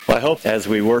Well, I hope as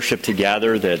we worship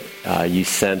together that you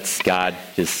sense God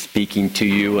just speaking to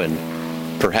you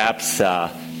and perhaps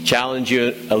challenge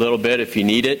you a little bit if you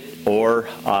need it, or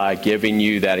giving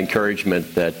you that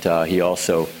encouragement that He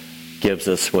also gives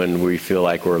us when we feel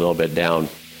like we're a little bit down.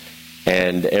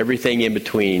 And everything in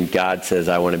between, God says,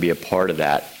 I want to be a part of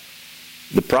that.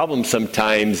 The problem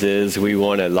sometimes is we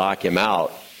want to lock Him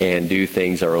out and do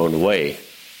things our own way.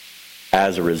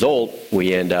 As a result,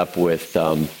 we end up with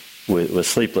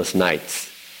sleepless nights,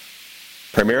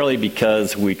 primarily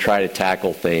because we try to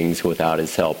tackle things without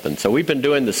His help. And so we've been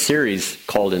doing this series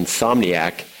called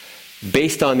Insomniac,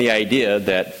 based on the idea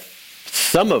that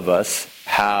some of us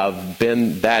have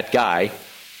been that guy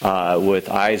with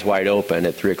eyes wide open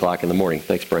at 3 o'clock in the morning.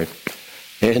 Thanks, Brian.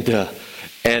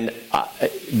 And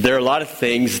there are a lot of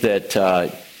things that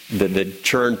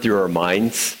churn through our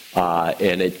minds,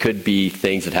 and it could be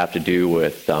things that have to do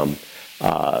with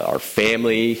our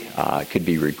family. It could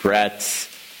be regrets,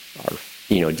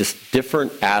 just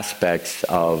different aspects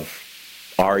of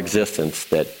our existence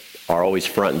that are always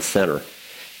front and center.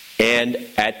 And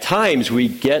at times we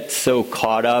get so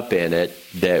caught up in it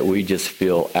that we just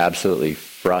feel absolutely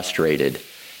frustrated.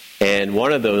 And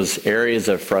one of those areas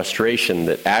of frustration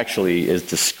that actually is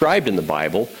described in the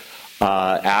Bible,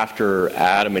 after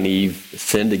Adam and Eve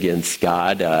sinned against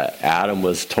God, Adam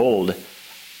was told,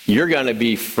 you're going to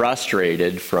be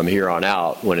frustrated from here on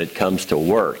out when it comes to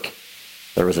work.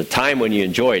 There was a time when you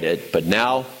enjoyed it, but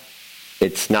now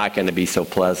it's not going to be so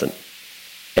pleasant.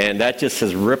 And that just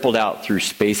has rippled out through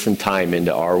space and time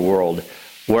into our world,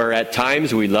 where at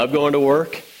times we love going to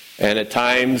work, and at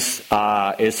times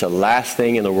it's the last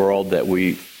thing in the world that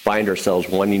we find ourselves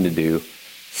wanting to do.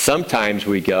 Sometimes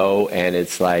we go and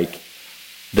it's like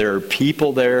there are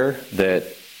people there that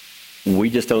we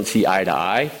just don't see eye to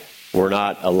eye. We're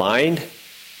not aligned,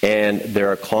 and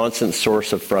they're a constant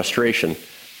source of frustration,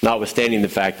 notwithstanding the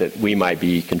fact that we might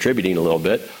be contributing a little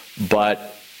bit.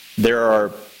 But there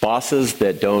are bosses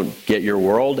that don't get your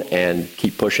world and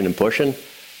keep pushing and pushing.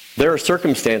 There are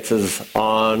circumstances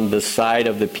on the side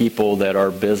of the people that our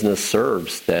business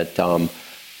serves that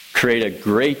create a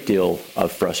great deal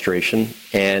of frustration,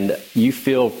 and you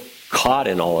feel caught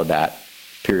in all of that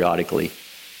periodically.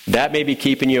 That may be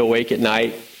keeping you awake at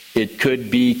night. It could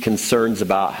be concerns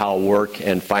about how work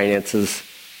and finances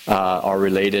are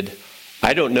related.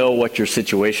 I don't know what your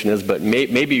situation is, but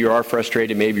maybe you are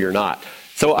frustrated, maybe you're not.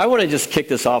 So I want to just kick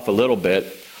this off a little bit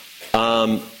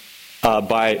by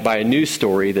a news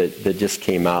story that just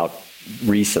came out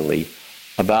recently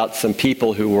about some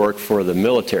people who work for the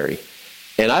military.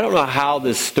 And I don't know how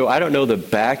this story, I don't know the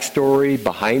backstory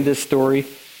behind this story.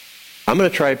 I'm going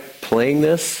to try playing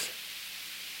this.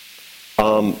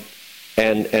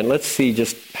 And let's see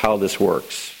just how this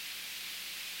works.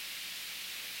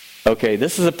 Okay,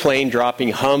 this is a plane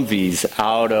dropping Humvees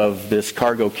out of this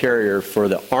cargo carrier for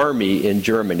the Army in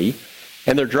Germany.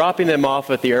 And they're dropping them off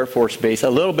at the Air Force Base a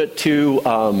little bit too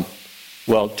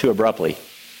abruptly.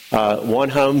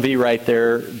 One Humvee right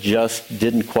there just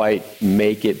didn't quite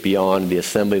make it beyond the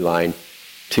assembly line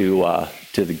to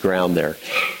the ground there.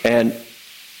 And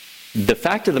the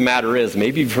fact of the matter is,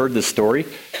 maybe you've heard this story,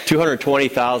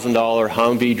 $220,000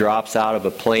 Humvee drops out of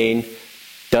a plane,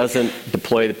 doesn't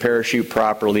deploy the parachute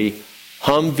properly.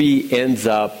 Humvee ends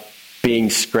up being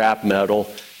scrap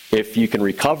metal, if you can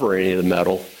recover any of the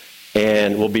metal,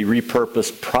 and will be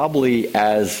repurposed probably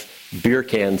as beer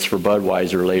cans for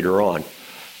Budweiser later on.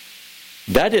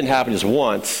 That didn't happen just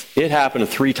once. It happened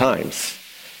 3 times.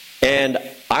 And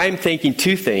I'm thinking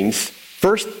 2 things.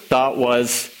 First thought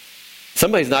was,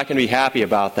 somebody's not going to be happy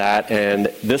about that, and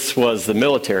this was the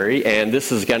military, and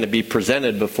this is going to be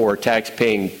presented before a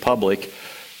tax-paying public.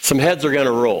 Some heads are going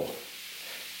to roll.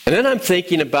 And then I'm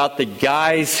thinking about the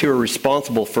guys who are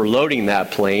responsible for loading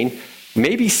that plane,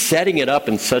 maybe setting it up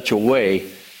in such a way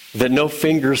that no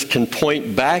fingers can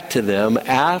point back to them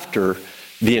after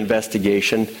the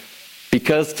investigation,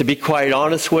 because to be quite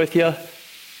honest with you,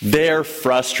 they're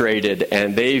frustrated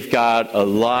and they've got a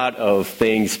lot of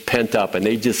things pent up and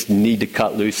they just need to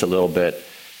cut loose a little bit.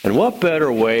 And what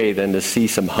better way than to see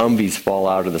some Humvees fall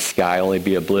out of the sky, only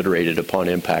be obliterated upon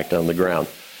impact on the ground?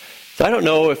 So I don't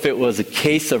know if it was a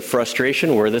case of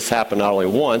frustration where this happened not only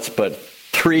once, but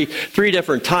three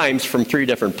different times from 3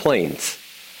 different planes.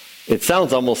 It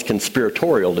sounds almost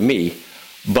conspiratorial to me,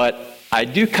 but I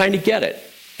do kind of get it.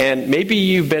 And maybe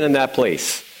you've been in that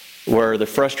place where the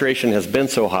frustration has been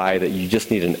so high that you just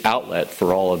need an outlet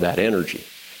for all of that energy.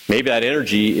 Maybe that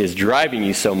energy is driving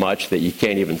you so much that you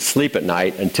can't even sleep at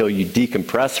night until you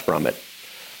decompress from it.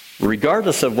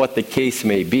 Regardless of what the case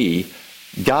may be,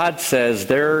 God says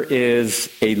there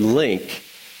is a link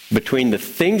between the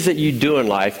things that you do in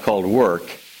life called work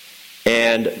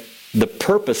and the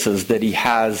purposes that he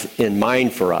has in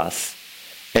mind for us.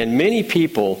 And many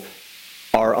people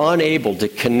are unable to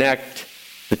connect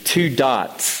the two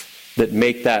dots that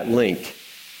make that link.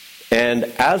 And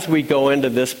as we go into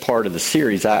this part of the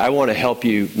series, I want to help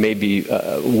you maybe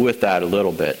with that a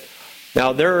little bit.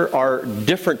 Now, there are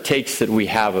different takes that we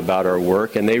have about our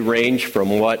work, and they range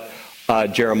from what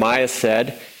Jeremiah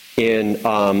said in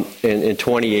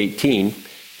 2018.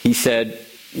 He said,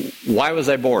 "Why was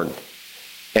I born?"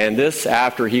 And this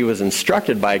after he was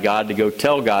instructed by God to go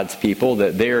tell God's people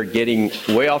that they are getting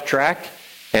way off track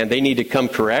and they need to come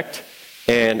correct.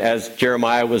 And as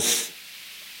Jeremiah was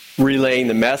relaying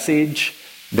the message,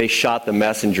 they shot the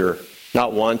messenger,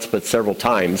 not once, but several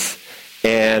times.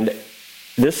 And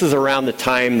this is around the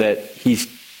time that he's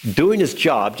doing his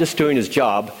job, just doing his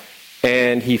job,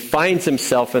 and he finds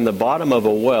himself in the bottom of a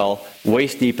well,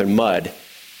 waist deep in mud,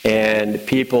 and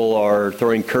people are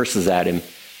throwing curses at him.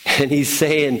 And he's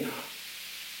saying,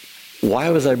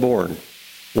 "Why was I born?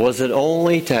 Was it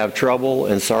only to have trouble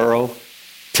and sorrow,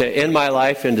 to end my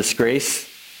life in disgrace?"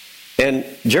 And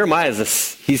Jeremiah,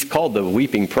 he's called the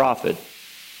weeping prophet,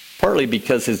 partly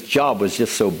because his job was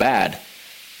just so bad.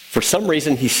 For some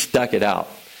reason, he stuck it out.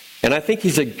 And I think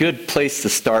he's a good place to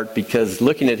start, because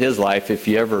looking at his life, if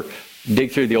you ever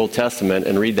dig through the Old Testament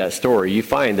and read that story, you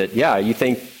find that, yeah, you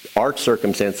think our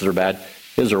circumstances are bad,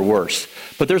 his are worse.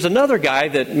 But there's another guy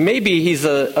that maybe he's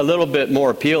a little bit more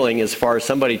appealing as far as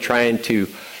somebody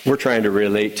we're trying to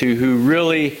relate to, who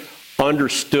really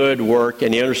understood work,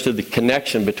 and he understood the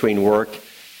connection between work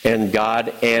and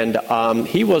God. And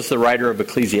he was the writer of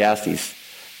Ecclesiastes.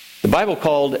 The Bible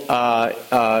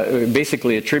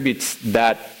basically attributes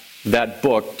that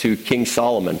book to King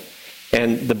Solomon.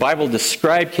 And the Bible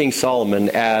described King Solomon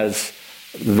as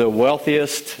the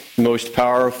wealthiest, most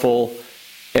powerful,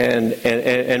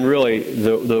 and really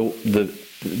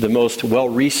the most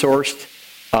well-resourced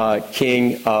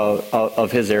king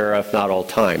of his era, if not all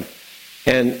time.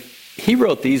 And he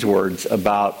wrote these words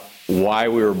about why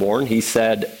we were born. He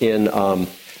said in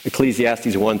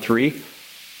Ecclesiastes 1:3,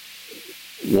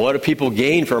 "What do people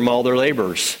gain from all their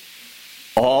labors?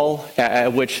 All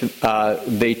at which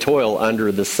they toil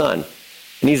under the sun."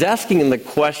 And he's asking the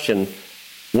question,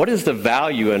 what is the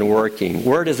value in working?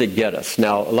 Where does it get us?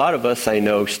 Now, a lot of us, I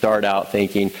know, start out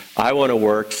thinking, I want to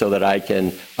work so that I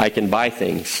can buy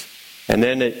things. And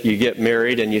then you get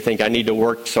married and you think, I need to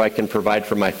work so I can provide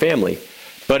for my family.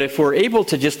 But if we're able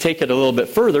to just take it a little bit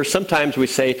further, sometimes we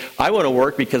say, I want to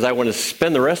work because I want to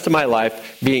spend the rest of my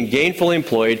life being gainfully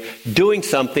employed, doing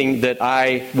something that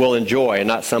I will enjoy and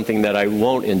not something that I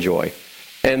won't enjoy.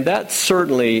 And that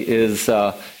certainly is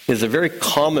a very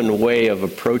common way of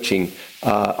approaching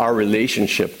our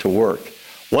relationship to work.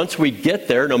 Once we get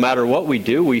there, no matter what we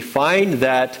do, we find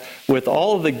that with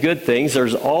all of the good things,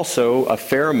 there's also a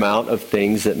fair amount of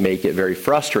things that make it very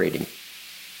frustrating.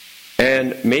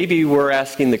 And maybe we're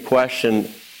asking the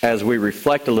question, as we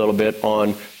reflect a little bit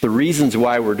on the reasons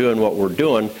why we're doing what we're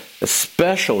doing,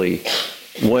 especially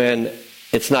when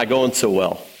it's not going so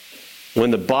well. When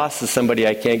the boss is somebody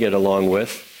I can't get along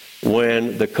with,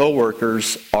 when the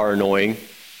coworkers are annoying,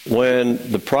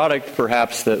 when the product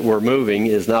perhaps that we're moving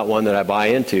is not one that I buy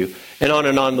into, and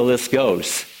on the list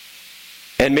goes.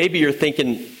 And maybe you're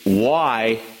thinking,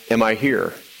 why am I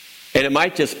here? And it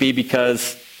might just be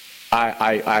because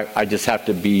I just have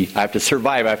to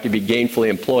survive. I have to be gainfully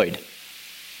employed.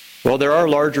 Well, there are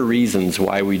larger reasons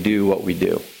why we do what we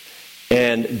do.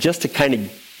 And just to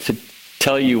to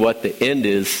tell you what the end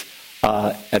is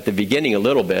at the beginning a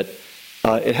little bit,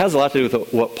 it has a lot to do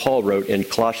with what Paul wrote in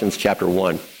Colossians chapter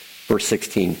 1, verse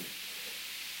 16.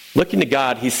 Looking to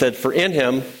God, he said, "For in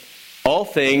him all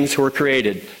things were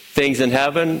created, things in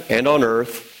heaven and on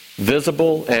earth,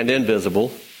 visible and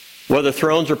invisible, whether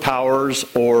thrones or powers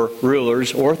or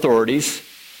rulers or authorities,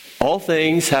 all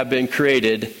things have been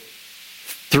created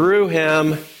through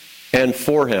him and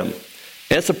for him."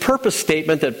 And it's a purpose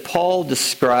statement that Paul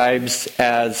describes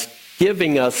as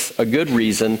giving us a good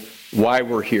reason why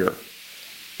we're here.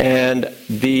 And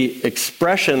the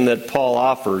expression that Paul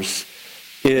offers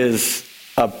is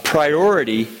a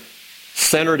priority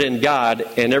centered in God,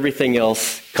 and everything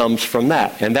else comes from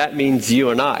that. And that means you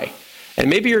and I. And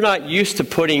maybe you're not used to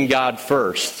putting God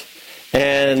first.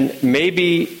 And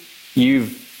maybe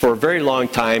you've, for a very long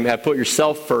time, have put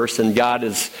yourself first, and God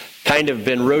has kind of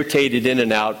been rotated in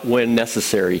and out when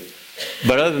necessary.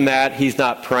 But other than that, he's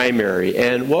not primary.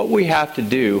 And what we have to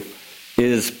do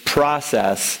is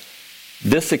process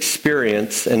this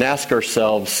experience and ask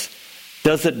ourselves,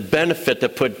 does it benefit to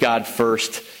put God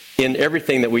first in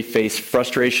everything that we face,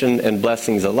 frustration and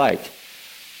blessings alike?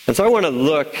 And so I want to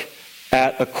look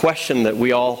at a question that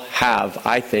we all have,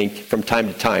 I think, from time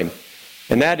to time.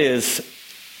 And that is,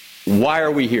 why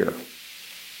are we here?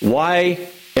 Why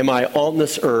am I on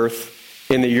this earth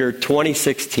in the year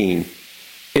 2016?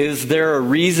 Is there a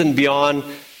reason beyond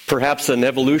perhaps an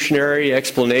evolutionary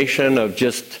explanation of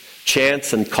just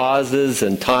chance and causes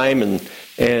and time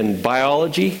and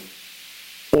biology?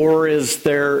 Or is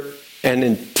there an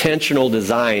intentional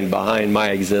design behind my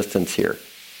existence here?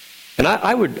 And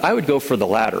I would go for the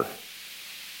latter.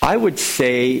 I would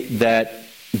say that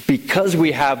because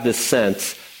we have this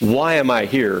sense, why am I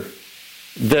here?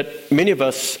 That many of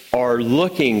us are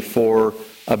looking for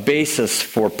a basis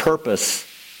for purpose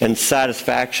and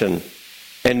satisfaction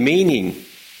and meaning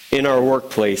in our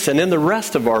workplace and in the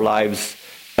rest of our lives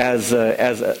as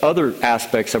other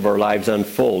aspects of our lives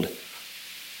unfold.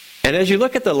 And as you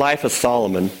look at the life of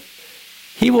Solomon,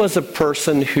 he was a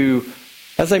person who,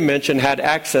 as I mentioned, had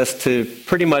access to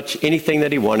pretty much anything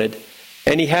that he wanted,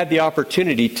 and he had the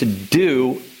opportunity to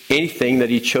do anything that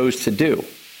he chose to do.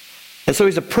 And so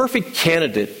he's a perfect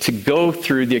candidate to go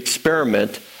through the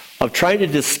experiment of trying to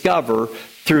discover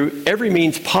through every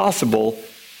means possible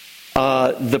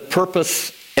the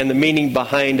purpose and the meaning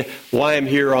behind why I'm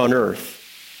here on earth.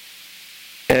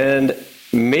 And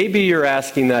maybe you're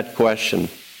asking that question.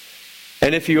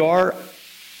 And if you are,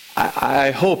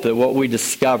 I hope that what we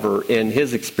discover in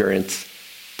his experience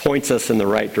points us in the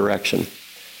right direction.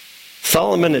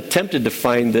 Solomon attempted to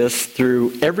find this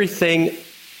through everything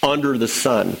under the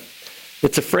sun.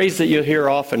 It's a phrase that you'll hear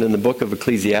often in the book of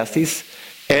Ecclesiastes.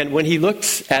 And when he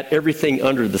looks at everything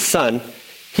under the sun,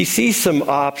 he sees some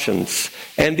options.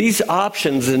 And these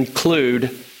options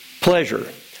include pleasure.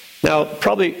 Now,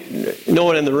 probably no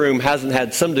one in the room hasn't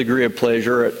had some degree of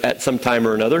pleasure at some time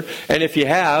or another. And if you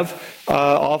have,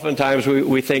 oftentimes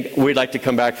we think we'd like to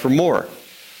come back for more.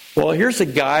 Well, here's a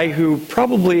guy who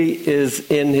probably is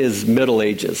in his middle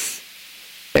ages.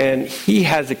 And he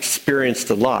has experienced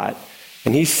a lot.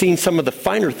 And he's seen some of the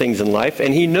finer things in life.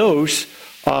 And he knows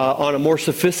on a more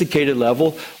sophisticated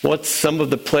level what some of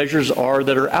the pleasures are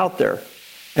that are out there.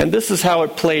 And this is how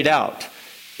it played out.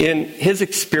 In his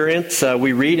experience,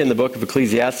 we read in the book of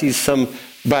Ecclesiastes some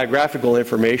biographical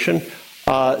information.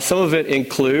 Some of it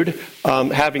include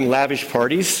having lavish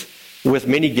parties with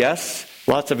many guests,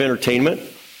 lots of entertainment.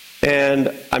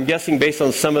 And I'm guessing based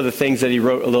on some of the things that he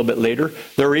wrote a little bit later,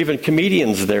 there were even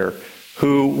comedians there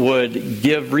who would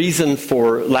give reason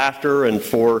for laughter and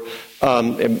for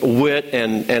wit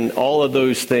and all of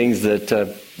those things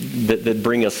that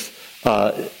bring us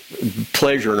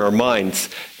pleasure in our minds.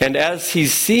 And as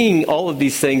he's seeing all of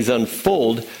these things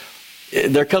unfold,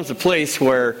 there comes a place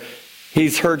where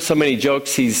he's heard so many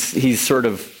jokes, he's sort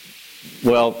of,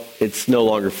 well, it's no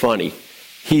longer funny.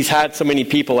 He's had so many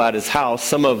people at his house,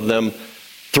 some of them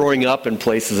throwing up in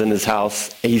places in his house.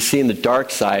 And he's seen the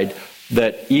dark side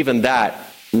that even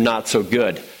that, not so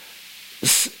good.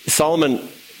 Solomon,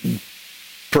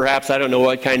 perhaps, I don't know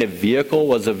what kind of vehicle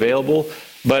was available,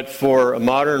 but for a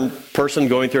modern person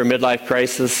going through a midlife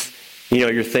crisis,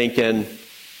 you're thinking,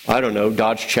 I don't know,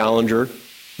 Dodge Challenger,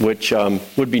 which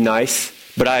would be nice.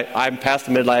 But I'm past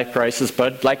the midlife crisis,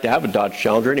 but I'd like to have a Dodge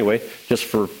Challenger anyway,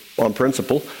 just on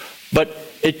principle. But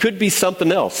it could be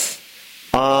something else.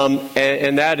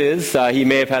 And that is, he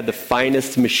may have had the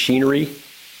finest machinery.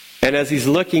 And as he's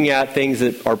looking at things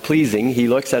that are pleasing, he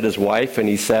looks at his wife and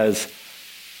he says,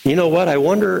 you know what, I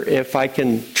wonder if I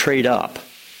can trade up.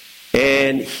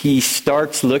 And he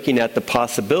starts looking at the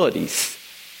possibilities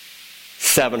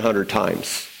 700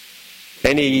 times.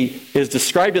 And he is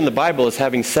described in the Bible as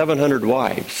having 700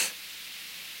 wives.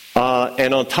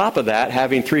 And on top of that,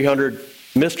 having 300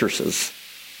 mistresses.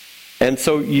 And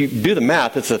so you do the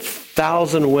math, it's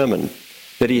 1,000 women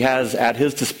that he has at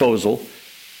his disposal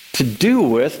to do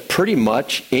with pretty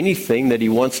much anything that he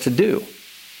wants to do.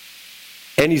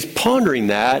 And he's pondering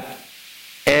that.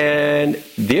 And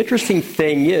the interesting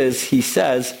thing is, he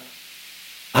says,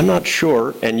 I'm not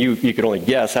sure, and you could only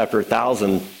guess after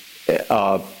 1,000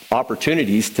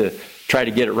 opportunities to try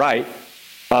to get it right,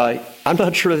 I'm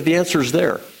not sure that the answer is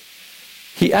there.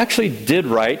 He actually did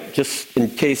write, just in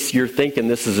case you're thinking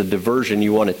this is a diversion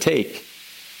you want to take,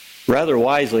 rather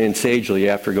wisely and sagely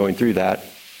after going through that,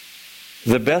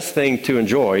 the best thing to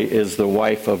enjoy is the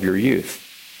wife of your youth.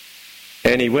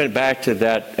 And he went back to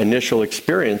that initial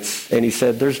experience and he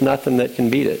said, there's nothing that can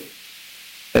beat it.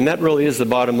 And that really is the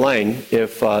bottom line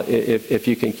if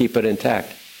you can keep it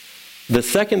intact. The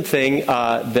second thing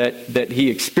that he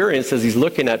experienced as he's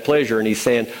looking at pleasure and he's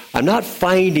saying, I'm not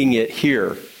finding it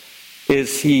here.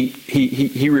 is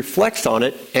he reflects on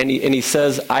it, and he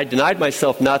says, I denied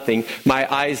myself nothing,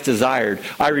 my eyes desired.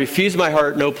 I refused my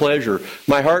heart no pleasure.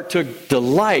 My heart took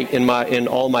delight in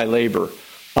all my labor.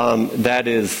 That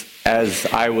is, as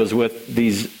I was with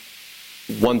these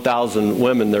 1,000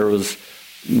 women,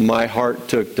 my heart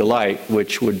took delight,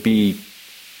 which would be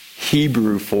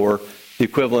Hebrew for the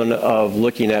equivalent of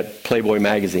looking at Playboy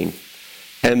magazine.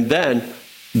 And then,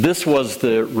 this was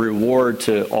the reward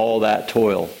to all that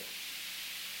toil.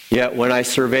 Yet when I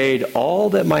surveyed all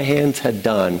that my hands had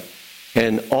done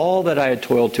and all that I had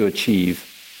toiled to achieve,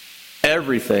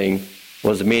 everything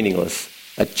was meaningless,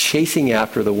 a chasing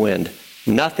after the wind.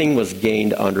 Nothing was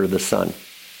gained under the sun.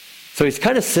 So he's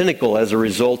kind of cynical as a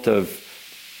result of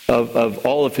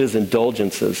all of his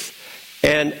indulgences.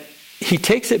 And he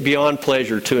takes it beyond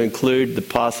pleasure to include the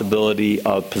possibility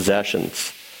of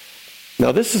possessions.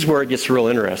 Now this is where it gets real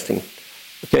interesting.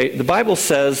 Okay, the Bible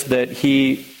says that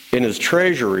he, in his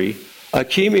treasury,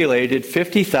 accumulated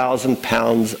 50,000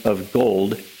 pounds of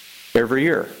gold every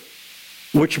year,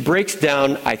 which breaks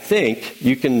down, I think,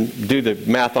 you can do the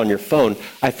math on your phone,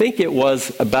 I think it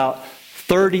was about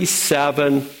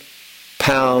 37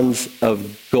 pounds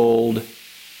of gold,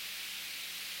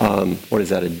 what is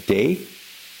that, a day?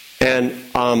 And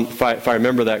if I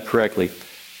remember that correctly,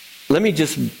 let me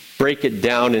just break it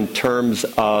down in terms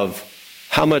of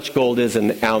how much gold is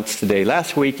an ounce today.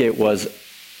 Last week it was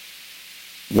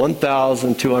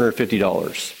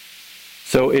 $1,250.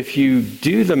 So if you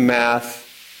do the math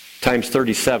times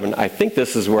 37, I think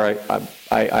this is where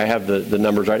I have the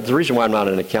numbers right. It's the reason why I'm not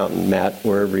an accountant, Matt,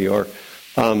 wherever you are.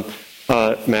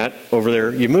 Matt, over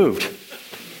there, you moved.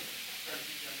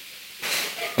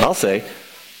 I'll say.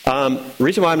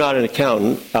 Reason why I'm not an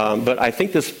accountant, but I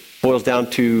think this boils down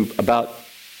to about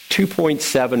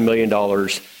 $2.7 million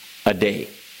a day.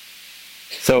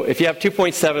 So if you have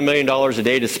 $2.7 million a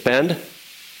day to spend,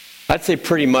 I'd say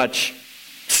pretty much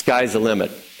sky's the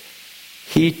limit.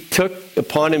 He took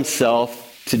upon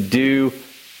himself to do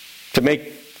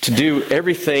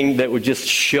everything that would just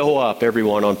show up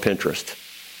everyone on Pinterest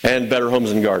and Better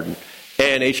Homes and Garden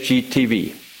and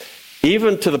HGTV.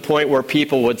 Even to the point where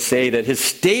people would say that his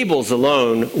stables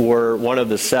alone were one of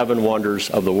the 7 wonders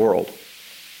of the world.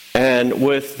 And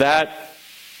with that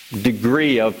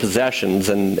degree of possessions,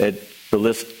 and the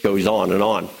list goes on and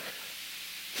on,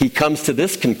 he comes to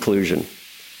this conclusion.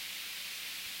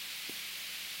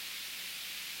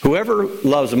 Whoever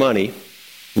loves money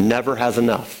never has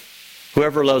enough.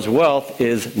 Whoever loves wealth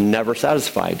is never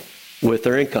satisfied with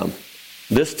their income.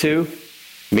 This too,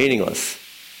 meaningless.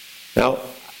 Now,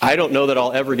 I don't know that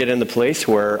I'll ever get in the place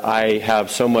where I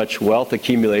have so much wealth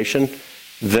accumulation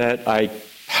that I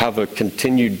have a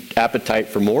continued appetite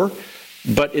for more.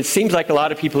 But it seems like a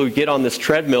lot of people who get on this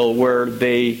treadmill where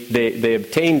they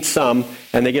obtain some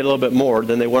and they get a little bit more,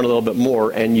 then they want a little bit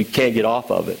more, and you can't get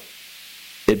off of it.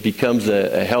 It becomes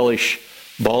a hellish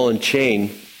ball and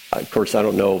chain. Of course, I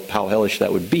don't know how hellish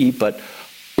that would be, but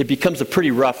it becomes a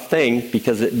pretty rough thing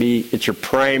because it's your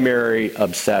primary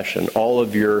obsession. All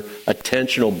of your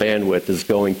attentional bandwidth is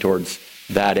going towards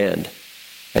that end.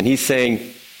 And he's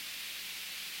saying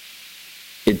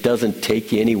it doesn't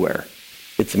take you anywhere.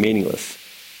 It's meaningless.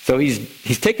 So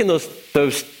he's taken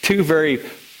those two very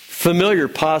familiar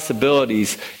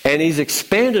possibilities and he's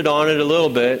expanded on it a little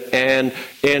bit. And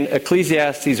in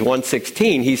Ecclesiastes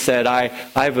 1:16, he said,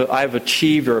 I've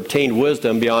achieved or obtained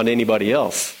wisdom beyond anybody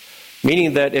else.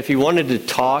 Meaning that if he wanted to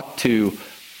talk to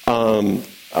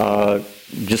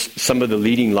just some of the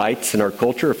leading lights in our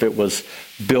culture, if it was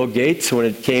Bill Gates when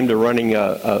it came to running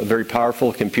a very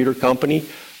powerful computer company,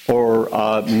 or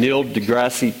Neil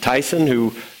deGrasse Tyson,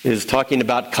 who is talking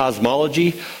about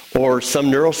cosmology, or some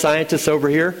neuroscientist over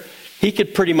here, he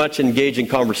could pretty much engage in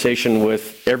conversation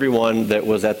with everyone that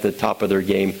was at the top of their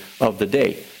game of the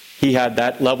day. He had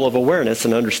that level of awareness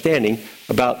and understanding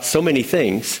about so many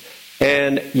things,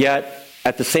 and yet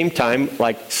at the same time,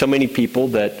 like so many people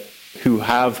who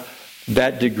have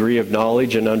that degree of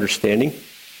knowledge and understanding,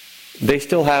 they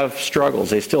still have struggles.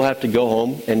 They still have to go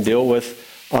home and deal with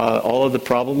all of the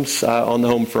problems on the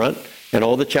home front and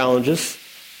all the challenges.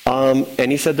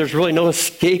 And he said there's really no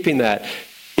escaping that.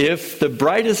 If the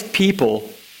brightest people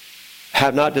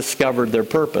have not discovered their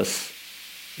purpose,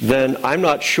 then I'm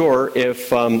not sure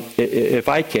if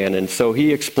I can. And so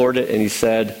he explored it and he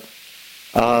said,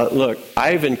 look,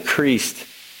 I've increased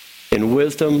in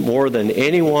wisdom more than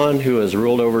anyone who has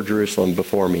ruled over Jerusalem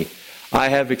before me. I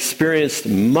have experienced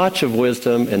much of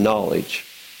wisdom and knowledge.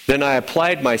 Then I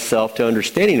applied myself to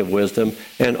understanding of wisdom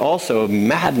and also of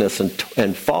madness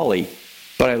and folly.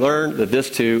 But I learned that this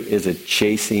too is a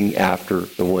chasing after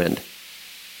the wind.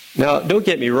 Now, don't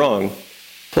get me wrong.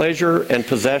 pleasure and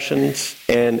possessions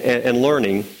and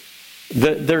learning,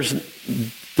 there's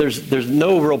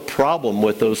no real problem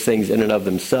with those things in and of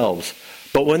themselves.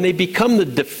 But when they become the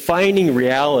defining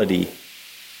reality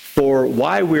for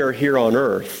why we are here on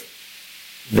earth,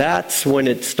 that's when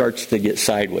it starts to get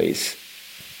sideways.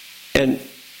 And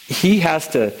he has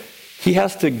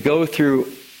to go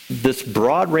through this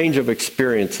broad range of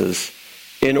experiences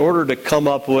in order to come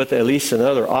up with at least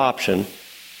another option.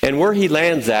 And where he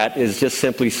lands at is just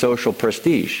simply social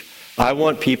prestige. I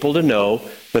want people to know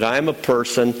that I'm a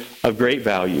person of great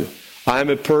value. I'm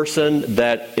a person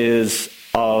that is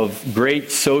of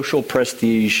great social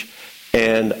prestige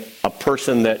and a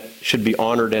person that should be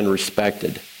honored and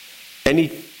respected. And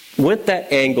he went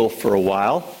that angle for a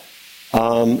while.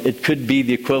 It could be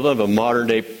the equivalent of a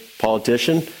modern-day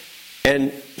politician.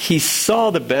 And he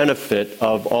saw the benefit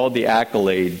of all the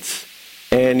accolades,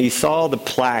 and he saw the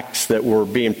plaques that were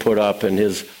being put up in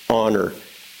his honor,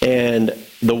 and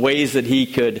the ways that he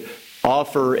could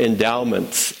offer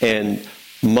endowments and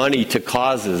money to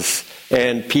causes,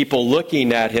 and people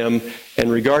looking at him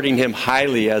and regarding him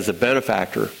highly as a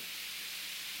benefactor.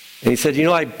 And he said,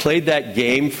 I played that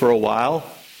game for a while,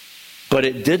 but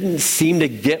it didn't seem to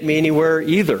get me anywhere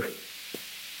either.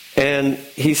 And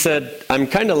he said, I'm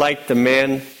kind of like the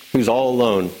man who's all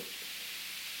alone.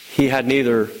 He had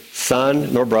neither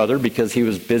son nor brother because he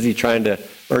was busy trying to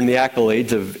earn the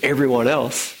accolades of everyone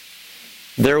else.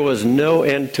 There was no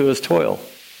end to his toil.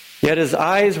 Yet his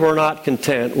eyes were not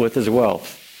content with his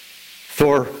wealth.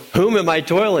 For whom am I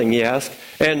toiling, he asked,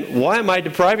 and why am I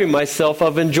depriving myself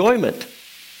of enjoyment?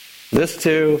 This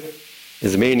too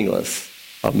is meaningless,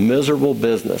 a miserable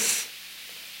business.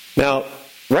 Now,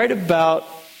 right about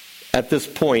at this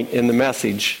point in the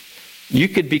message, you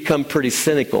could become pretty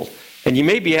cynical. And you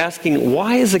may be asking,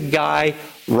 why is a guy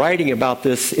writing about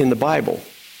this in the Bible?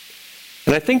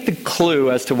 And I think the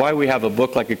clue as to why we have a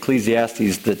book like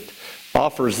Ecclesiastes that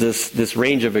offers this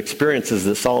range of experiences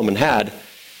that Solomon had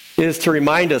is to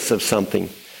remind us of something.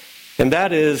 And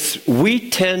that is, we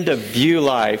tend to view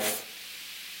life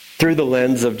through the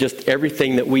lens of just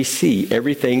everything that we see,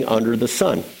 everything under the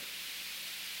sun.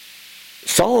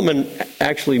 Solomon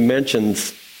actually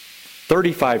mentions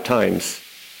 35 times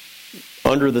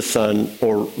under the sun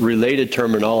or related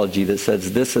terminology that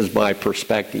says, this is my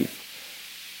perspective.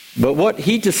 But what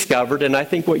he discovered, and I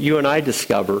think what you and I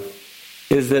discover,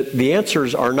 is that the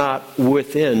answers are not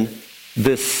within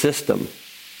this system.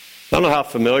 I don't know how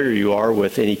familiar you are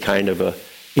with any kind of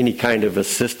a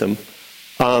system,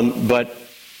 but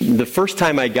the first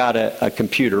time I got a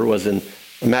computer a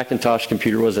Macintosh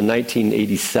computer was in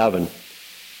 1987.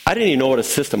 I didn't even know what a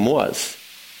system was.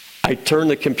 I turned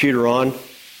the computer on,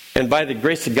 and by the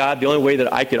grace of God, the only way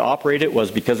that I could operate it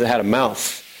was because it had a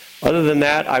mouse. Other than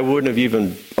that, I wouldn't have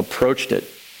even approached it.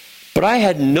 But I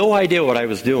had no idea what I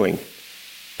was doing.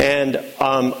 And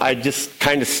I just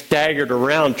kind of staggered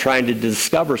around trying to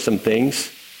discover some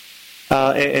things.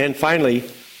 And finally,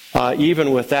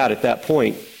 even with that, at that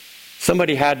point,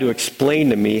 somebody had to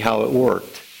explain to me how it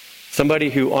worked.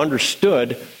 Somebody who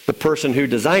understood the person who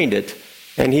designed it.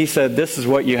 And he said, this is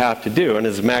what you have to do. And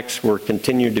as Macs were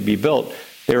continued to be built,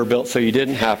 they were built so you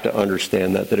didn't have to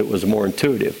understand that it was more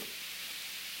intuitive.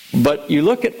 But you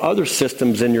look at other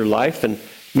systems in your life, and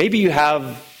maybe you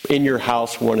have in your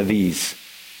house one of these.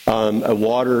 A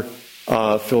water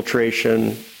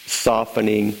filtration,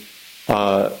 softening,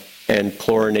 and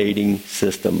chlorinating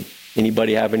system.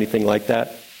 Anybody have anything like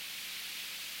that?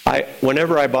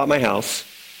 Whenever I bought my house,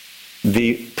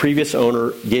 the previous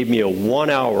owner gave me a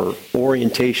 1-hour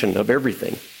orientation of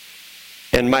everything.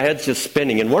 And my head's just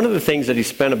spinning. And one of the things that he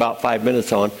spent about 5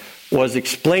 minutes on was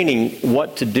explaining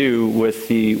what to do with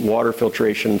the water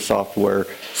filtration software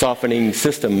softening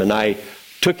system. And I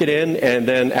took it in, and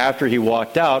then after he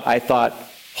walked out, I thought,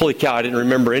 holy cow, I didn't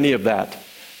remember any of that.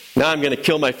 Now I'm going to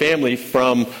kill my family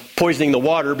from poisoning the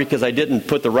water because I didn't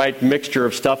put the right mixture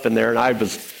of stuff in there, and I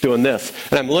was doing this.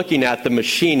 And I'm looking at the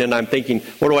machine, and I'm thinking,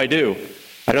 what do I do?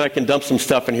 I know I can dump some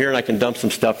stuff in here, and I can dump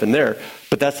some stuff in there,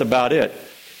 but that's about it.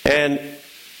 And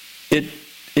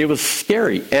it was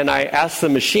scary. And I asked the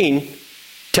machine,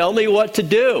 tell me what to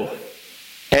do.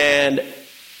 And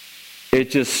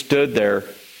it just stood there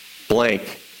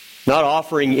blank, not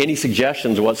offering any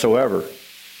suggestions whatsoever.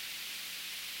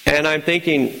 And I'm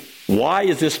thinking, why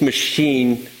is this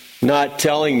machine not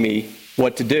telling me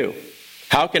what to do?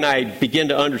 How can I begin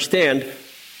to understand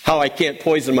how I can't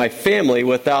poison my family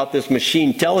without this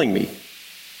machine telling me?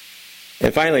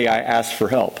 And finally, I asked for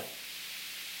help,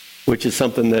 which is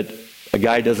something that a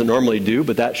guy doesn't normally do,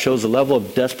 but that shows a level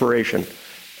of desperation.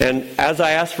 And as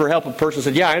I asked for help, a person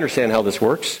said, yeah, I understand how this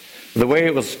works. the way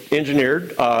it was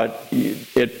engineered,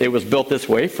 it was built this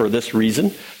way for this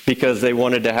reason, because they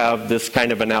wanted to have this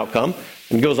kind of an outcome.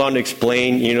 And he goes on to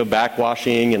explain,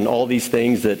 backwashing and all these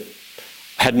things that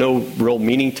had no real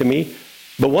meaning to me.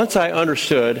 But once I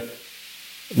understood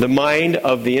the mind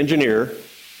of the engineer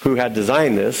who had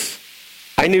designed this,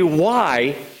 I knew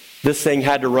why this thing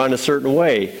had to run a certain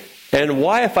way. And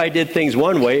why, if I did things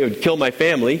one way, it would kill my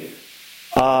family.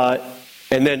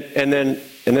 And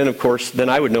then, of course, then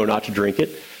I would know not to drink it.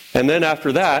 And then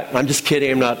after that, I'm just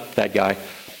kidding, I'm not that guy.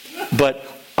 But,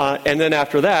 and then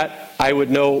after that, I would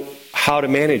know how to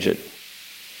manage it.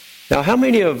 Now, how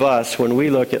many of us, when we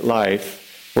look at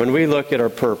life, when we look at our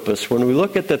purpose, when we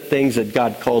look at the things that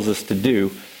God calls us to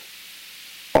do,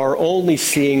 are only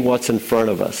seeing what's in front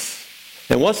of us?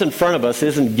 And what's in front of us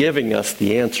isn't giving us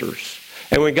the answers.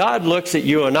 And when God looks at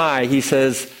you and I, He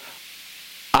says,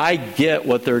 I get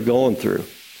what they're going through.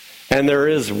 And there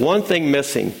is one thing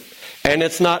missing. And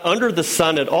it's not under the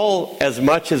sun at all as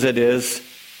much as it is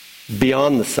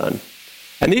beyond the sun.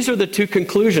 And these are the two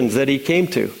conclusions that he came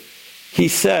to. He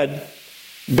said,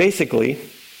 basically,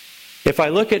 if I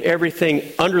look at everything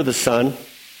under the sun,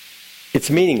 it's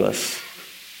meaningless.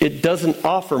 It doesn't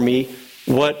offer me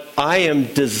what I am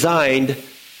designed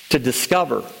to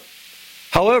discover.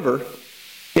 However,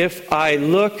 if I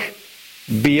look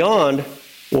beyond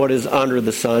what is under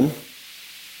the sun,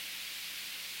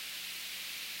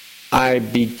 I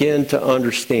begin to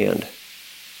understand.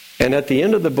 And at the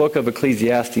end of the book of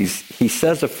Ecclesiastes, he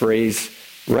says a phrase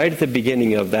right at the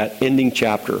beginning of that ending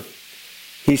chapter.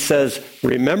 He says,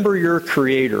 remember your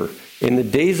Creator in the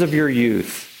days of your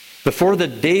youth, before the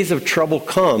days of trouble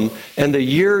come and the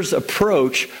years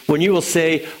approach when you will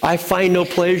say, I find no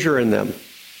pleasure in them.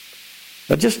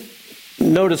 Now just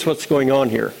notice what's going on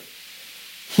here.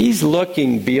 He's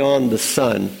looking beyond the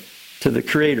sun to the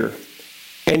Creator.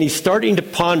 And he's starting to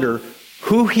ponder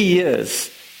who he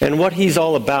is and what he's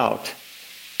all about.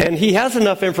 And he has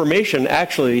enough information,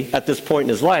 actually, at this point in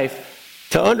his life,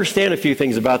 to understand a few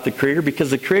things about the Creator,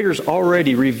 because the Creator's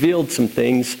already revealed some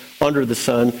things under the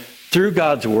sun through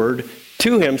God's Word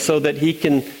to him, so that he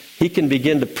can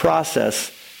begin to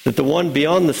process that the one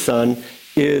beyond the sun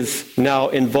is now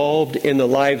involved in the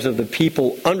lives of the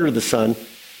people under the sun.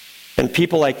 And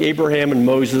people like Abraham and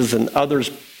Moses and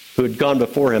others who had gone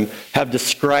before him have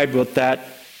described what that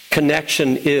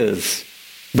connection is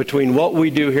between what we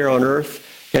do here on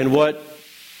earth and what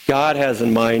God has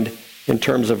in mind in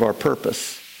terms of our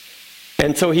purpose.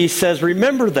 And so he says,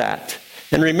 remember that.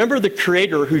 And remember the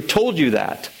Creator who told you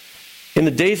that in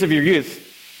the days of your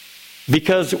youth.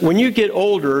 Because when you get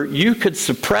older, you could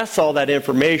suppress all that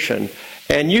information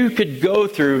and you could go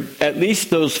through at least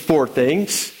those four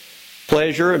things: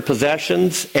 pleasure and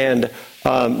possessions, and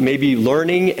maybe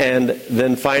learning, and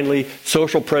then finally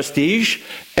social prestige.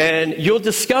 And you'll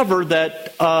discover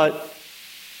that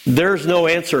there's no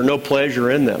answer, no pleasure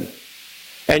in them.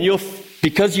 And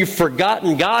because you've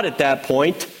forgotten God at that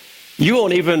point, you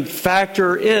won't even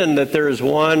factor in that there is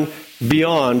one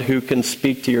beyond who can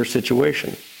speak to your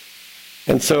situation.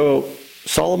 And so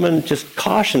Solomon just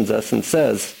cautions us and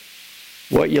says,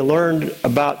 what you learned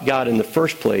about God in the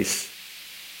first place,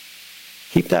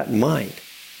 keep that in mind.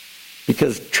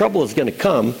 Because trouble is going to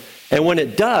come, and when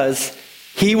it does,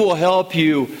 he will help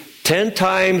you 10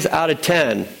 times out of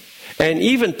 10. And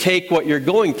even take what you're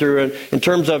going through in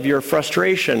terms of your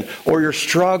frustration or your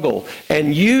struggle,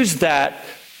 and use that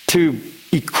to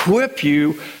equip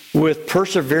you with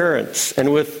perseverance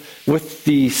and with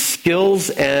the skills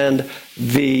and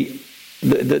the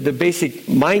basic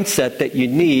mindset that you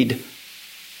need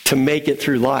to make it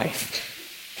through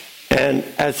life. And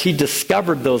as he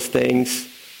discovered those things,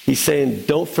 he's saying,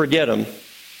 don't forget them,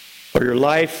 or your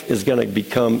life is going to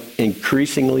become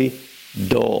increasingly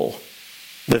dull.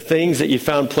 The things that you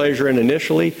found pleasure in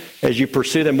initially, as you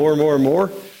pursue them more and more and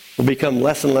more, will become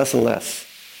less and less and less.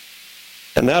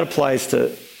 And that applies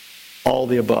to all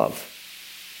the above.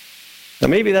 Now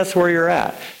maybe that's where you're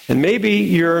at. And maybe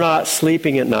you're not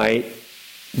sleeping at night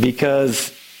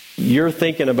because you're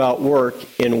thinking about work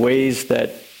in ways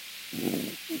that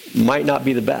might not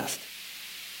be the best.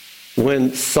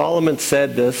 When Solomon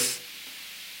said this,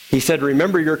 he said,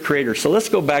 remember your Creator. So let's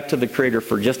go back to the Creator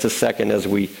for just a second as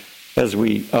we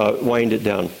wind it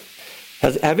down.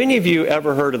 Have any of you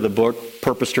ever heard of the book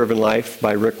Purpose Driven Life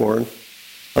by Rick Warren?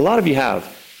 A lot of you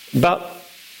have. About,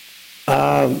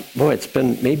 it's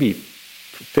been maybe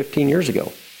 15 years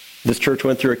ago. This church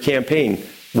went through a campaign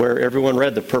where everyone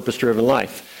read the Purpose Driven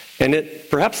Life. And it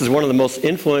perhaps is one of the most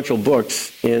influential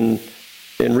books in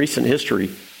recent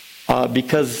history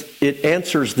because it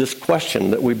answers this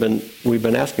question that we've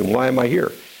been asking: why am I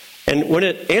here? And when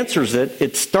it answers it,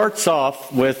 it starts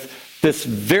off with this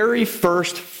very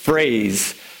first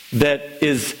phrase that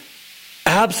is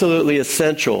absolutely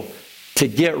essential to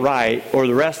get right, or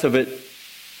the rest of it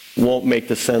won't make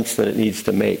the sense that it needs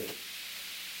to make.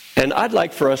 And I'd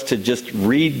like for us to just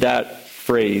read that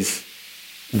phrase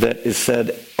that is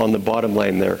said on the bottom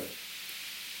line there.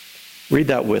 Read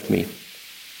that with me.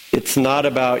 It's not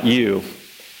about you.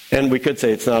 And we could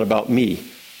say it's not about me.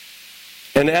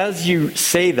 And as you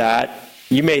say that,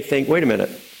 you may think, wait a minute.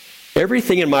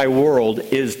 Everything in my world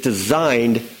is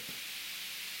designed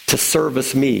to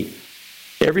service me.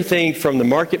 Everything from the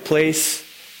marketplace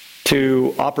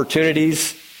to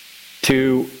opportunities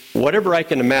to whatever I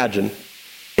can imagine,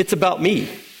 it's about me.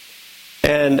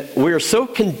 And we're so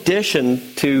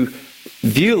conditioned to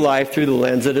view life through the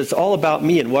lens that it's all about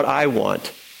me and what I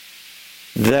want,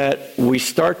 that we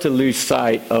start to lose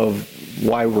sight of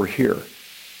why we're here.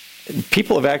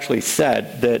 People have actually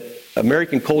said that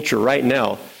American culture right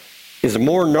now is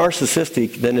more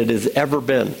narcissistic than it has ever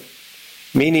been,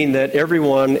 meaning that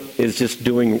everyone is just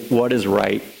doing what is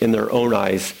right in their own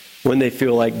eyes when they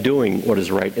feel like doing what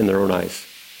is right in their own eyes.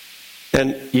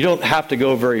 And you don't have to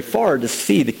go very far to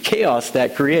see the chaos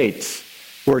that creates,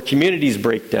 where communities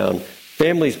break down,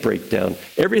 families break down.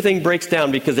 Everything breaks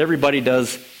down because everybody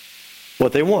does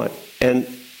what they want. And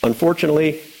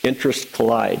unfortunately, interests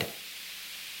collide.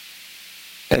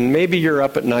 And maybe you're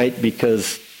up at night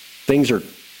because things are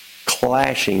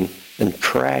clashing and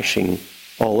crashing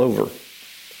all over.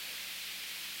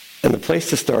 And the place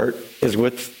to start is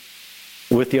with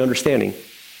the understanding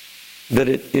that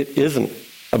it isn't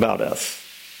about us.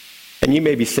 And you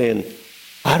may be saying,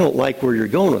 I don't like where you're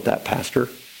going with that, Pastor.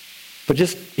 But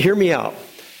just hear me out.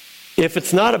 If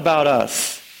it's not about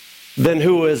us, then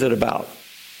who is it about?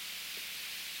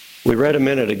 We read a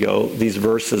minute ago these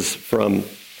verses from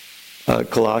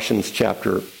Colossians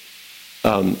chapter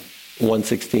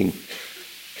 1:16.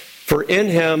 For in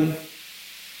him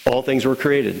all things were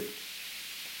created.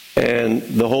 And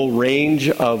the whole range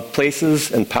of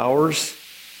places and powers,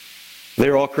 they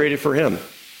were all created for him.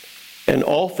 And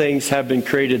all things have been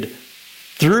created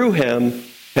through him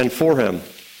and for him.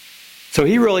 So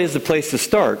he really is the place to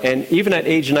start. And even at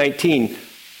age 19,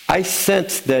 I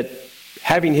sensed that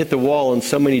having hit the wall on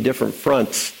so many different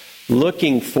fronts,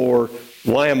 looking for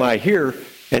why am I here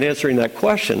and answering that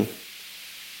question,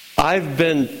 I've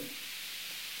been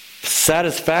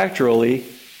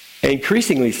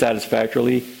increasingly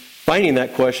satisfactorily finding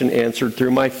that question answered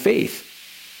through my faith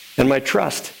and my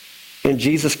trust in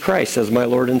Jesus Christ as my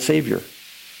Lord and Savior.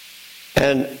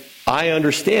 And I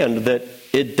understand that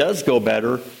it does go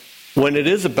better when it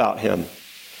is about him.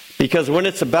 Because when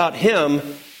it's about him,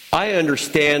 I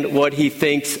understand what he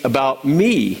thinks about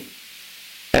me.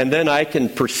 And then I can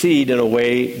proceed in a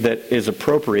way that is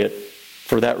appropriate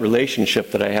for that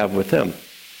relationship that I have with him.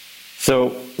 So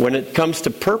when it comes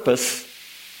to purpose,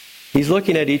 he's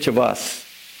looking at each of us.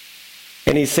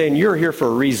 And he's saying, you're here for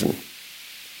a reason.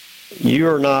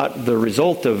 You're not the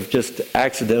result of just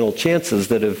accidental chances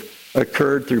that have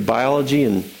occurred through biology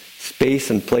and space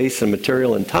and place and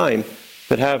material and time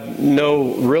that have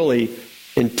no really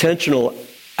intentional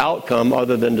outcome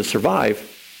other than to survive.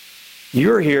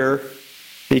 You're here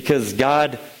because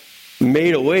God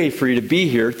made a way for you to be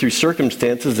here through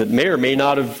circumstances that may or may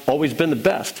not have always been the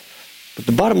best. But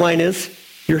the bottom line is,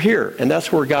 you're here, and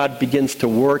that's where God begins to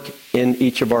work in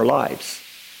each of our lives.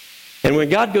 And when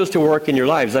God goes to work in your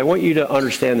lives, I want you to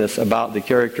understand this about the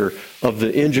character of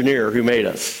the engineer who made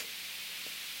us.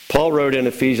 Paul wrote in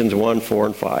Ephesians 1, 4,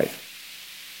 and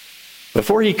 5,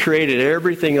 before he created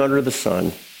everything under the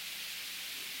sun,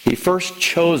 he first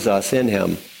chose us in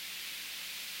him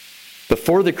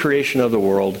before the creation of the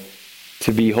world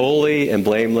to be holy and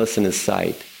blameless in his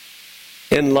sight.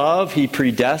 In love, he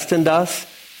predestined us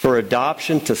for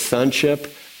adoption to sonship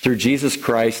through Jesus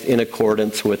Christ in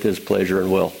accordance with his pleasure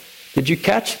and will. Did you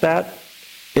catch that?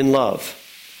 In love.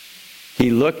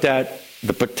 He looked at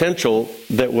the potential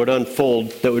that would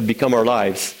unfold, that would become our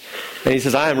lives. And he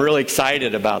says, I am really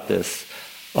excited about this.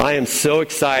 I am so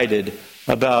excited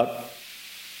about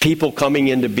people coming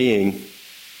into being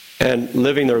and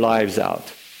living their lives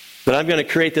out. That I'm going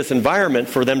to create this environment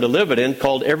for them to live it in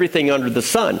called everything under the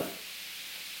sun.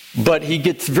 But he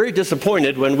gets very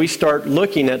disappointed when we start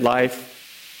looking at life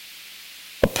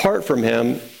apart from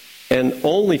him and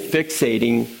only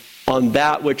fixating on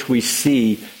that which we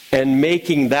see and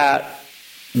making that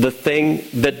the thing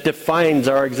that defines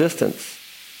our existence.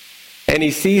 And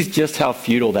he sees just how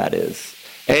futile that is.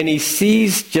 And he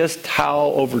sees just how,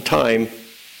 over time,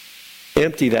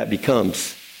 empty that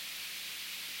becomes.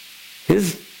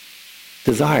 His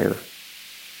desire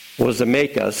was to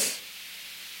make us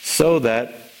so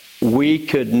that we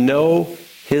could know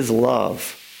his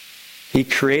love. He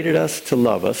created us to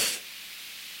love us.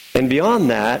 And beyond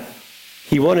that,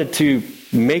 he wanted to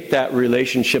make that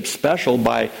relationship special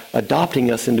by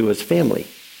adopting us into his family.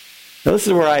 Now, this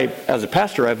is where as a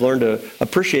pastor, I've learned to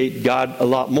appreciate God a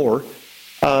lot more.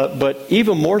 But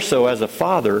even more so as a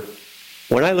father,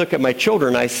 when I look at my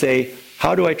children, I say,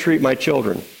 how do I treat my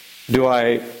children?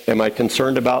 Am I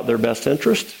concerned about their best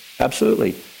interest?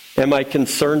 Absolutely. Am I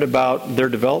concerned about their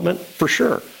development? For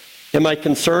sure. Am I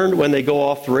concerned when they go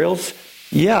off the rails?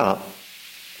 Yeah.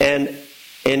 And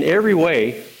in every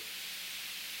way,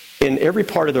 in every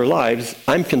part of their lives,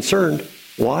 I'm concerned.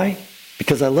 Why?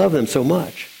 Because I love them so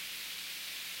much.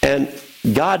 And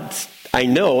God, I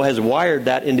know, has wired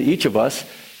that into each of us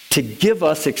to give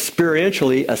us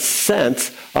experientially a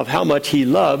sense of how much he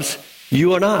loves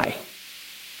you and I.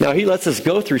 Now, he lets us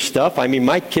go through stuff. I mean,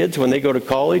 my kids, when they go to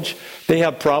college, they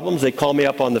have problems. They call me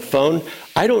up on the phone.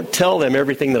 I don't tell them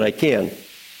everything that I can.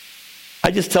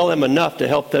 I just tell them enough to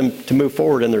help them to move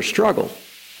forward in their struggle.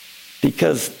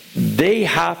 Because they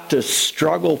have to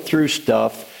struggle through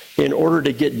stuff in order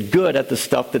to get good at the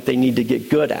stuff that they need to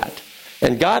get good at.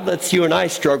 And God lets you and I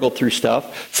struggle through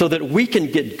stuff so that we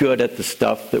can get good at the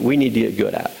stuff that we need to get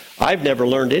good at. I've never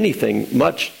learned anything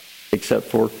much except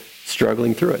for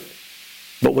struggling through it.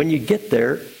 But when you get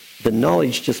there, the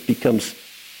knowledge just becomes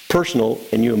personal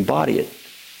and you embody it.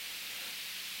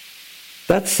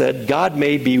 That said, God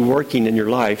may be working in your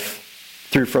life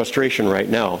through frustration right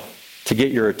now to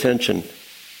get your attention,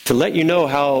 to let you know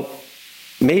how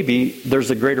maybe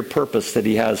there's a greater purpose that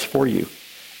he has for you.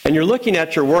 And you're looking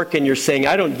at your work and you're saying,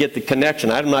 I don't get the connection.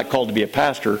 I'm not called to be a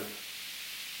pastor.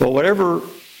 Well, whatever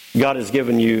God has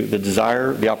given you, the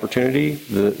desire, the opportunity,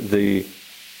 the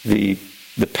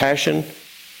passion,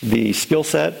 the skill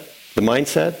set, the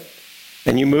mindset,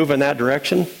 and you move in that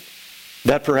direction,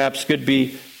 that perhaps could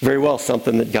be very well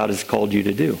something that God has called you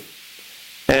to do.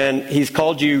 And he's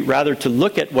called you rather to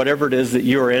look at whatever it is that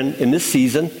you're in this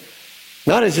season,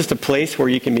 not as just a place where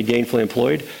you can be gainfully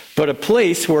employed, but a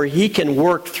place where he can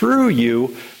work through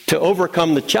you to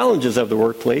overcome the challenges of the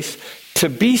workplace, to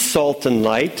be salt and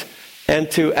light, and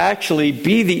to actually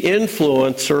be the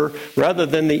influencer rather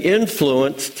than the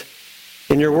influenced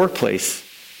in your workplace.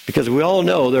 Because we all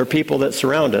know there are people that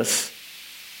surround us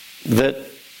that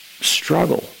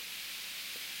struggle,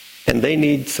 and they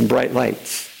need some bright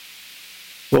lights.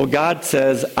 Well, God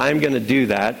says, I'm going to do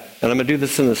that, and I'm going to do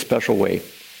this in a special way.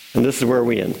 And this is where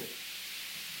we end.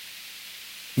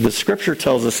 The scripture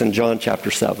tells us in John chapter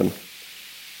 7,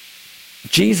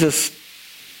 Jesus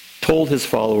told his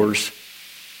followers,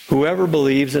 whoever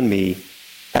believes in me,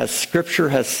 as scripture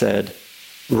has said,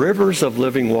 rivers of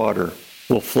living water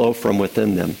will flow from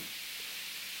within them.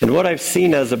 And what I've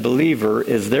seen as a believer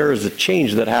is there is a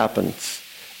change that happens.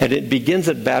 And it begins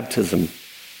at baptism.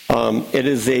 It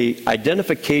is an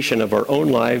identification of our own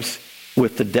lives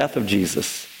with the death of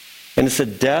Jesus. And it's a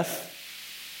death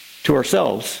to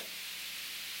ourselves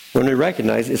when we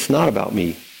recognize it's not about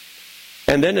me.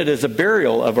 And then it is a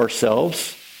burial of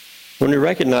ourselves when we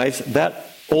recognize that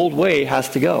old way has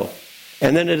to go.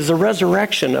 And then it is a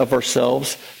resurrection of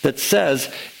ourselves that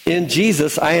says, in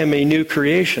Jesus, I am a new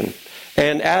creation.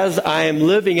 And as I am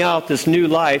living out this new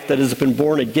life that has been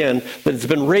born again, that has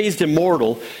been raised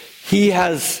immortal, he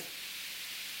has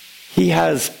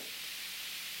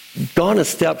gone a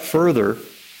step further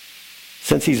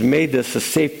since he's made this a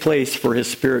safe place for his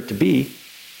Spirit to be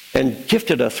and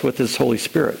gifted us with his Holy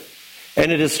Spirit.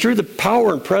 And it is through the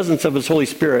power and presence of his Holy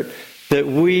Spirit that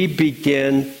we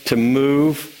begin to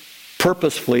move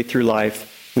purposefully through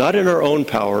life, not in our own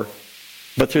power,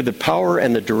 but through the power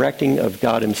and the directing of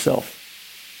God himself.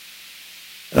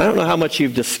 And I don't know how much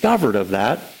you've discovered of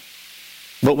that,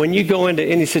 but when you go into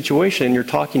any situation and you're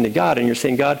talking to God and you're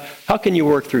saying, God, how can you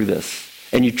work through this?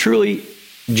 And you truly,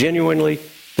 genuinely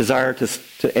desire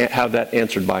to have that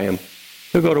answered by him,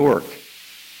 he'll go to work.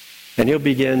 And he'll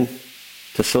begin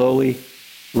to slowly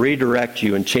redirect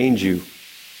you and change you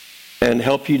and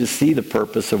help you to see the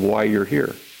purpose of why you're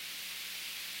here.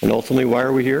 And ultimately, why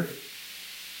are we here?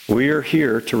 We are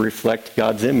here to reflect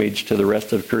God's image to the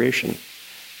rest of creation.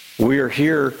 We are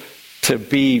here to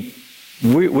be,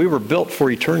 we were built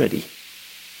for eternity.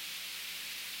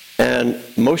 And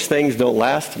most things don't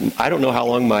last. I don't know how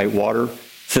long my water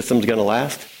system's going to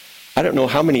last. I don't know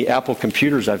how many Apple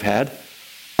computers I've had.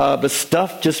 But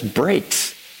stuff just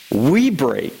breaks. We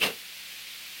break.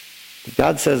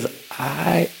 God says,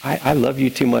 I love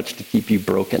you too much to keep you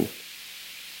broken.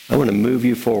 I want to move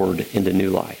you forward into new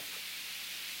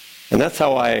life. And that's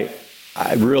how I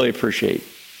really appreciate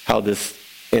how this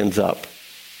ends up.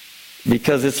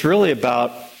 Because it's really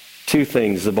about two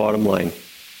things, the bottom line.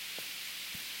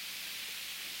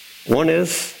 One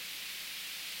is,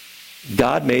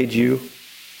 God made you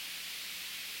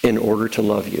in order to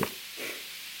love you.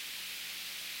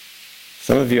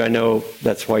 Some of you, I know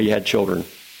that's why you had children.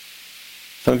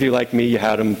 Some of you, like me, you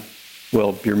had them,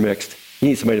 well, you're mixed. You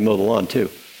need somebody to mow the lawn, too.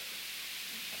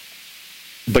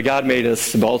 But God made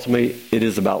us, ultimately, it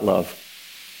is about love.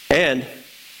 And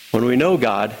when we know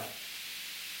God,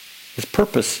 His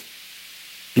purpose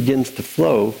begins to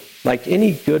flow like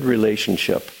any good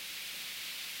relationship.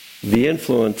 The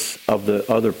influence of the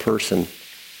other person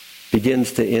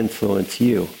begins to influence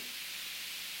you.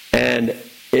 And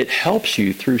it helps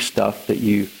you through stuff that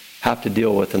you have to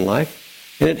deal with in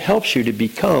life. And it helps you to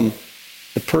become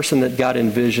the person that God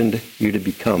envisioned you to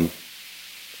become.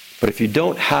 But if you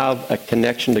don't have a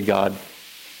connection to God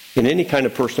in any kind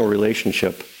of personal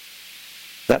relationship,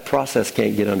 that process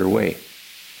can't get underway.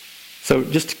 So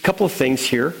just a couple of things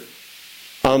here.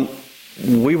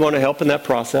 We want to help in that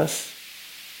process.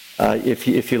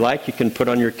 If you like, you can put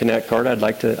on your Connect card. I'd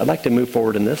like to move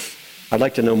forward in this. I'd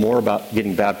like to know more about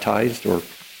getting baptized or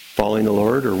following the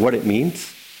Lord or what it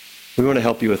means. We want to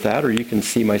help you with that, or you can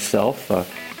see myself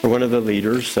or one of the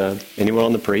leaders, anyone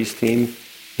on the praise team,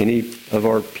 any of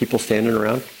our people standing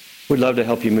around. We'd love to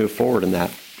help you move forward in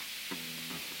that.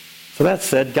 So that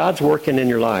said, God's working in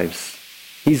your lives.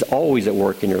 He's always at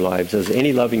work in your lives, as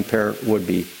any loving parent would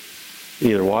be.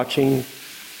 Either watching,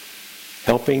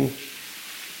 helping,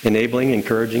 enabling,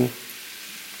 encouraging,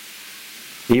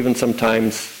 even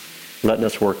sometimes letting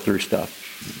us work through stuff.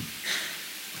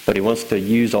 But He wants to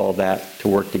use all that to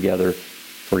work together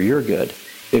for your good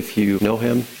if you know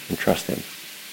Him and trust Him.